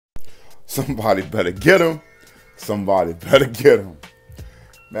Somebody better get him. Somebody better get him.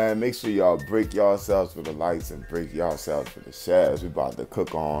 Man, make sure y'all break yourselves for the likes and break yourselves for the shares. We about to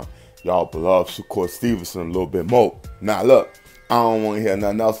cook on y'all beloved Shacoon Stevenson a little bit more. Now look, I don't want to hear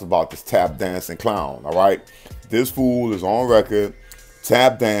nothing else about this tap dancing clown, all right? This fool is on record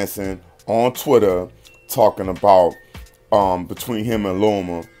tap dancing on Twitter talking about between him and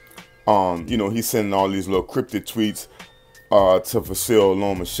Loma. You know, he's sending all these little cryptic tweets to Vasil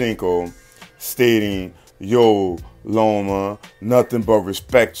Lomachenko stating, yo, Loma, nothing but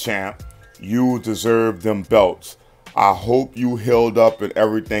respect, champ. You deserve them belts. I hope you healed up and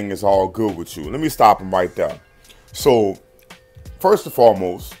everything is all good with you. Let me stop him right there. So, first and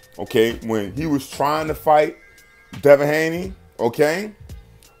foremost, okay, when he was trying to fight Devin Haney, okay,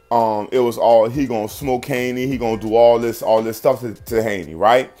 it was all, he gonna smoke Haney, he gonna do all this stuff to Haney,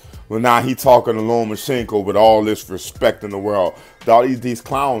 right? Well, now he talking to Lomachenko with all this respect in the world. All these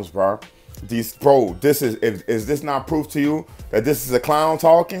clowns, bro. Bro, this is this not proof to you that this is a clown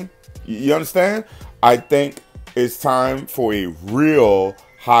talking? You understand? I think it's time for a real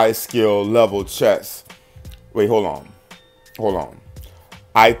high skill level chess. Wait, hold on.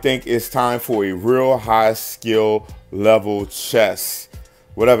 I think it's time for a real high skill level chess.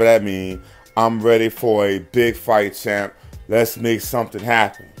 Whatever that means. I'm ready for a big fight, champ. Let's make something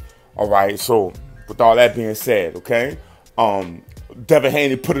happen. All right, so with all that being said, okay, Devin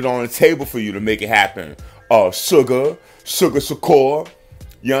Haney put it on the table for you to make it happen. Sugar Shakur,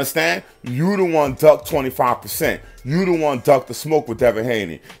 you understand? You the one ducked 25%. You the one ducked the smoke with Devin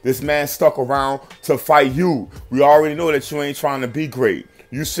Haney. This man stuck around to fight you. We already know that you ain't trying to be great.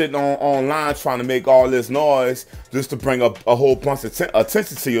 You sitting online trying to make all this noise just to bring up a whole bunch of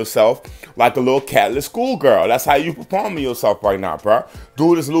attention to yourself like a little catless schoolgirl. That's how you performing yourself right now, bro.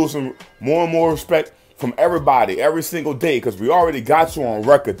 Dude is losing more and more respect from everybody every single day because we already got you on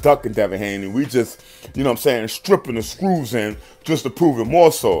record ducking Devin Haney. We just, you know what I'm saying, stripping the screws in just to prove it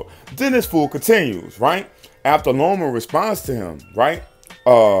more so. Then this fool continues, right? After Loma responds to him, right?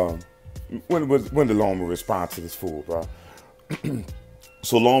 When did Loma respond to this fool, bro?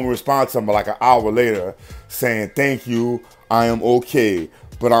 So Loma responds to him like an hour later saying, thank you, I am okay,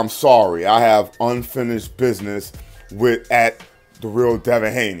 but I'm sorry. I have unfinished business at the real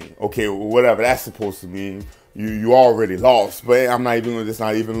Devin Haney. Okay, whatever that's supposed to mean. You already lost, but I'm not even, it's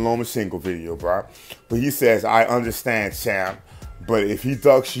not even a Lomachenko video, bro. But he says, I understand, champ, but if he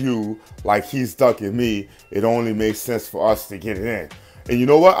ducks you like he's ducking me, it only makes sense for us to get it in. And you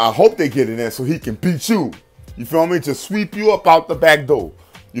know what? I hope they get it in so he can beat you. You feel me? To sweep you up out the back door.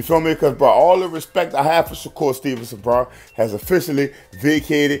 You feel me? Because, bro, all the respect I have for Shakur Stevenson, bro, has officially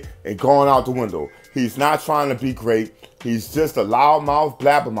vacated and gone out the window. He's not trying to be great. He's just a loudmouth,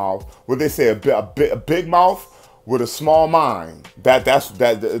 blabbermouth. What they say, a big mouth with a small mind. That's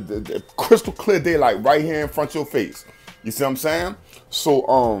crystal clear daylight right here in front of your face. You see what I'm saying? So,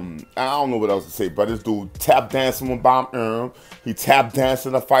 I don't know what else to say, but this dude tap dancing with Bob. He tap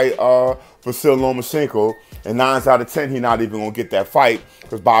dancing to fight Vasil Lomachenko, and 9 out of 10 he not even gonna get that fight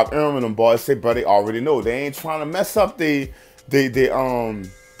because Bob and them boys say, but they already know they ain't trying to mess up their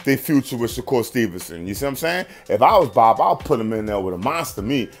future with Shakur Stevenson. You see what I'm saying? If I was Bob, I'll put him in there with a monster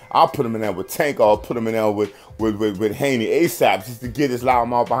me. I'll put him in there with Tank. I'll put him in there with Haney ASAP just to get his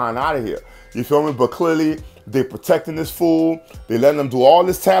loudmouth behind out of here. You feel me? But clearly they're protecting this fool. They letting him do all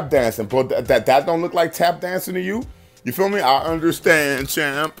this tap dancing. But that don't look like tap dancing to you? You feel me? I understand,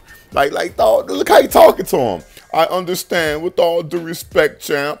 champ. Like, dog, look how you talking to him. I understand with all due respect,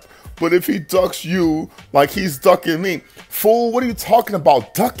 champ. But if he ducks you like he's ducking me, fool, what are you talking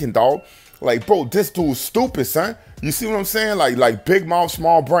about ducking, dog? Like, bro, this dude's stupid, son. You see what I'm saying? Like big mouth,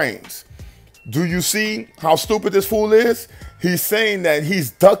 small brains. Do you see how stupid this fool is? He's saying that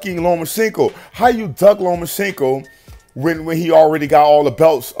he's ducking Lomachenko. How you duck Lomachenko when he already got all the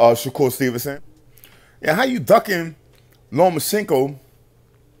belts, Shakur Stevenson? Yeah, how you ducking Lomachenko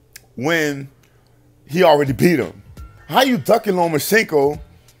when he already beat him? How you ducking Lomachenko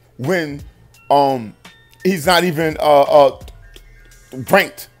when he's not even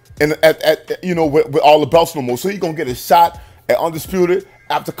ranked at you know with all the belts no more? So he gonna get a shot at undisputed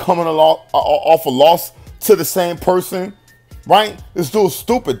after coming off a loss to the same person, right? This dude's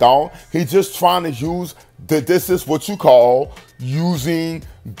stupid, dog. He's just trying to use this is what you call using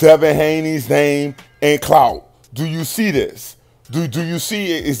Devin Haney's name and clout. Do you see this? Do you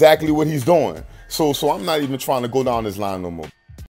see exactly what he's doing? So I'm not even trying to go down this line no more.